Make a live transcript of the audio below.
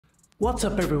What's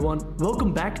up everyone,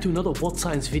 welcome back to another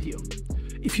wod-science video.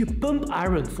 If you pump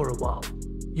iron for a while,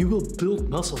 you will build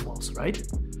muscle mass, right?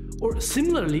 Or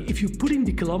similarly, if you put in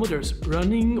the kilometers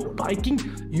running or biking,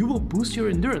 you will boost your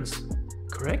endurance,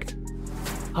 correct?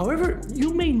 However,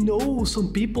 you may know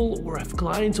some people or have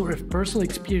clients or have personal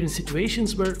experience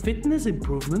situations where fitness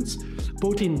improvements,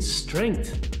 both in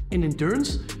strength and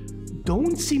endurance,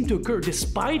 don't seem to occur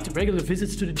despite regular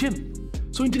visits to the gym.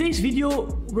 So in today's video,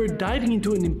 we're diving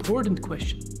into an important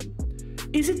question.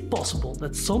 Is it possible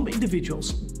that some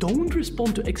individuals don't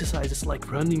respond to exercises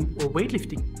like running or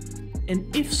weightlifting?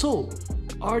 And if so,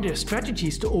 are there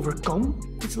strategies to overcome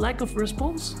this lack of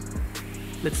response?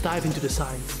 Let's dive into the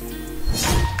science.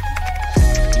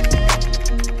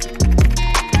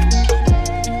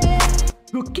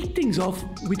 We'll kick things off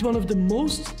with one of the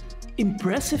most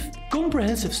impressive,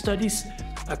 comprehensive studies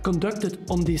conducted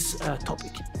on this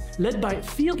topic, led by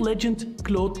field legend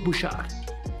Claude Bouchard.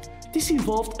 This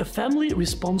involved a family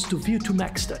response to VO2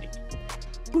 max study.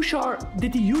 Bouchard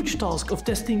did the huge task of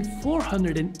testing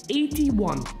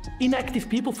 481 inactive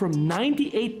people from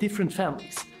 98 different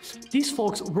families. These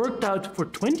folks worked out for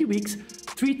 20 weeks,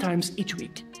 3 times each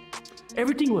week.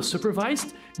 Everything was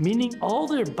supervised, meaning all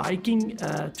their biking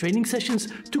training sessions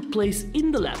took place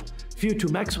in the lab.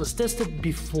 VO2 max was tested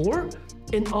before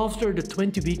and after the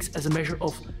 20 weeks as a measure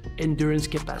of endurance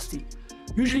capacity.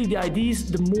 Usually the idea is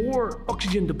the more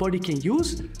oxygen the body can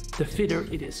use, the fitter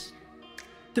it is.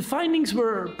 The findings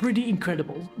were pretty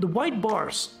incredible. The white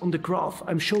bars on the graph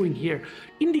I'm showing here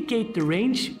indicate the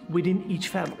range within each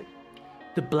family.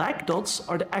 The black dots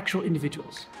are the actual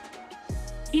individuals.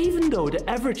 Even though the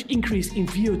average increase in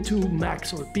VO2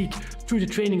 max or peak through the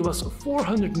training was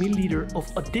 400 milliliters of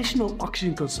additional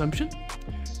oxygen consumption,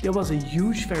 there was a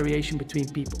huge variation between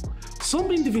people.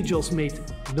 Some individuals made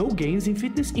no gains in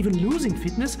fitness, even losing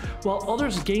fitness, while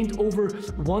others gained over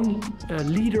 1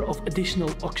 liter of additional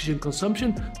oxygen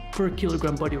consumption per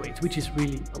kilogram body weight, which is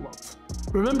really a lot.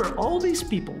 Remember, all these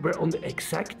people were on the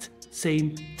exact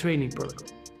same training protocol.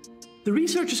 The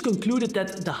researchers concluded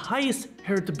that the highest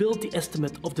heritability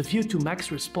estimate of the VO2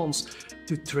 max response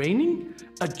to training,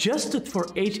 adjusted for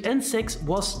age and sex,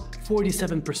 was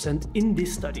 47% in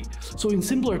this study. So in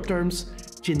simpler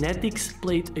terms, genetics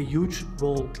played a huge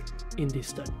role in this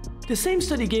study. The same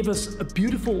study gave us a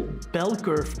beautiful bell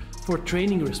curve for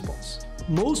training response.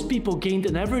 Most people gained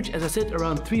an average, as I said,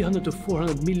 around 300 to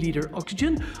 400 milliliter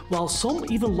oxygen, while some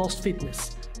even lost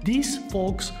fitness. These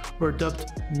folks were dubbed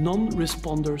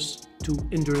non-responders to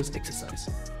endurance exercise.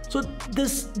 So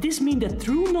does this mean that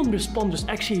true non-responders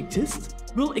actually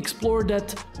exist? We'll explore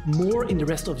that more in the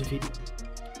rest of the video.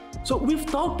 So we've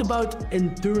talked about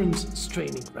endurance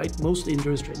training, right? Mostly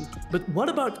endurance training. But what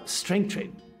about strength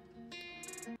training?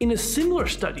 In a similar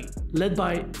study led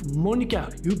by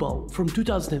Monica Hubal from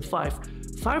 2005,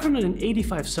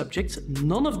 585 subjects,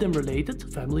 none of them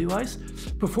related family-wise,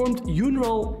 performed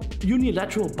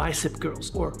unilateral bicep curls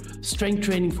or strength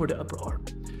training for the upper arm,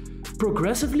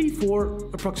 progressively for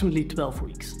approximately 12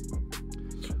 weeks.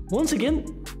 Once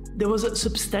again, there was a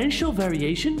substantial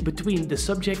variation between the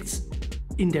subjects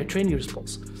in their training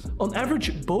response. On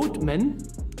average, both men,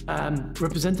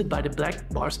 represented by the black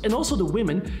bars, and also the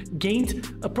women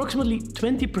gained approximately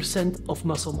 20% of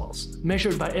muscle mass,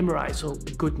 measured by MRI, so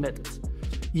a good method.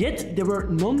 Yet there were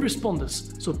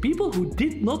non-responders, so people who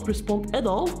did not respond at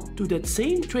all to that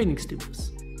same training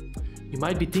stimulus. You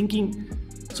might be thinking,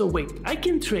 so wait, I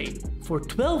can train for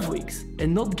 12 weeks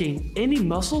and not gain any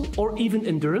muscle or even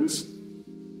endurance?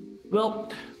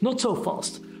 Well, not so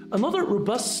fast. Another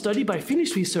robust study by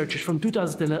Finnish researchers from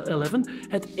 2011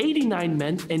 had 89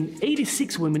 men and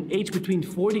 86 women aged between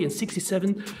 40 and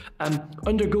 67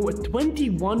 undergo a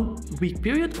 21-week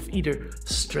period of either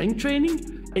strength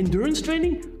training, endurance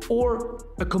training, or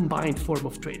a combined form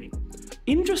of training.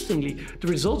 Interestingly, the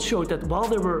results showed that while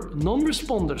there were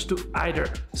non-responders to either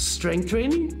strength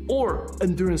training or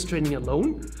endurance training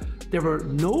alone, there were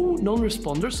no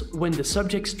non-responders when the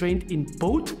subjects trained in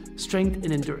both strength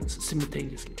and endurance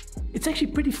simultaneously. It's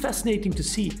actually pretty fascinating to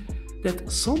see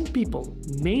that some people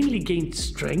mainly gained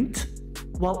strength,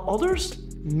 while others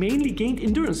mainly gained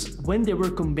endurance when they were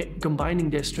combining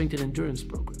their strength and endurance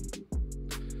program.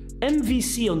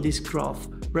 MVC on this graph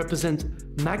represents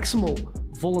maximal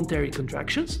voluntary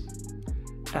contractions,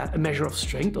 a measure of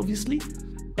strength obviously,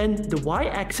 and the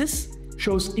y-axis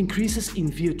shows increases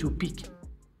in VO2 peak.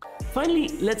 Finally,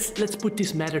 let's put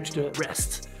this matter to the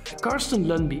rest. Karsten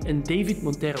Lundby and David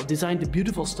Montero designed a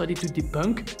beautiful study to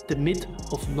debunk the myth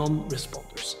of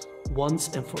non-responders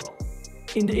once and for all.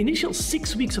 In the initial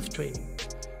 6 weeks of training,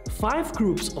 5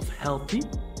 groups of healthy,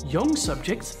 young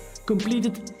subjects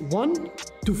completed 1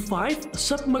 to 5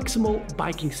 submaximal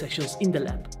biking sessions in the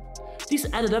lab.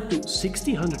 These added up to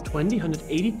 60, 120,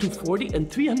 180, 240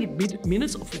 and 300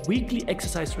 minutes of weekly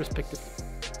exercise respectively.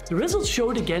 The results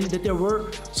showed again that there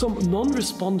were some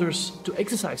non-responders to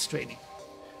exercise training.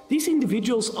 These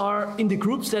individuals are in the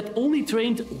groups that only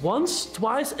trained once,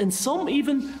 twice and some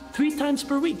even 3 times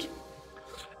per week,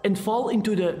 and fall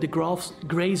into the graph's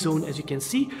gray zone, as you can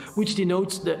see, which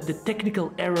denotes the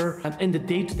technical error and the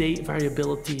day-to-day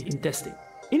variability in testing.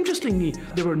 Interestingly,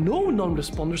 there were no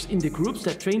non-responders in the groups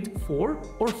that trained 4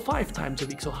 or 5 times a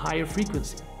week, so higher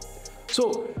frequency.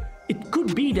 So it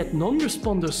could be that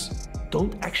non-responders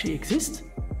don't actually exist.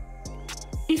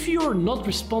 If you're not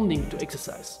responding to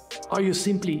exercise, are you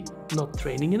simply not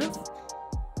training enough?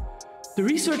 The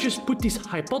researchers put this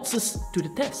hypothesis to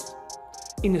the test.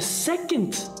 In a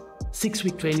second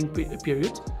 6-week training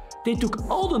period, they took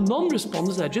all the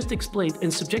non-responders that I just explained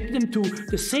and subjected them to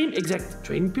the same exact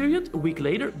training period a week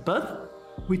later,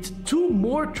 but with 2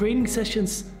 more training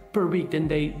sessions per week than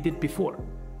they did before.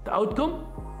 The outcome?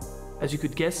 As you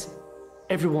could guess,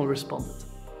 everyone responded.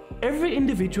 Every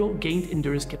individual gained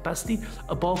endurance capacity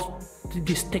above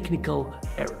this technical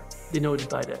error, denoted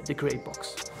by the gray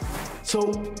box.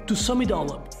 So, to sum it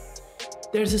all up,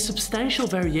 there's a substantial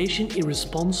variation in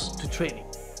response to training.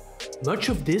 Much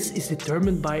of this is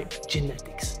determined by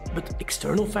genetics, but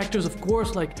external factors, of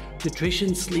course, like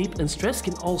nutrition, sleep and stress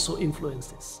can also influence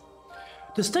this.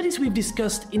 The studies we've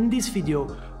discussed in this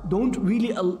video don't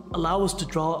really allow us to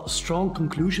draw strong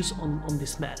conclusions on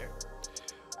this matter.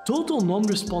 Total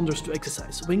non-responders to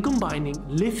exercise, when combining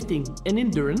lifting and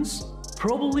endurance,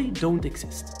 probably don't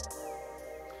exist.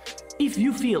 If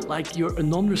you feel like you're a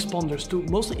non-responder to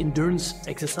mostly endurance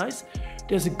exercise,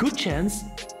 there's a good chance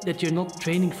that you're not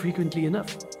training frequently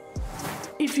enough.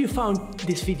 If you found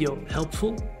this video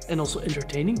helpful and also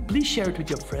entertaining, please share it with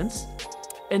your friends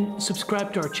and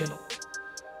subscribe to our channel.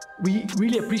 We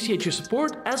really appreciate your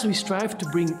support as we strive to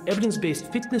bring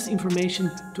evidence-based fitness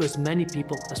information to as many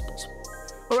people as possible.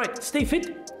 Alright, stay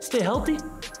fit, stay healthy,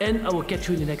 and I will catch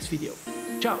you in the next video.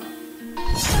 Ciao!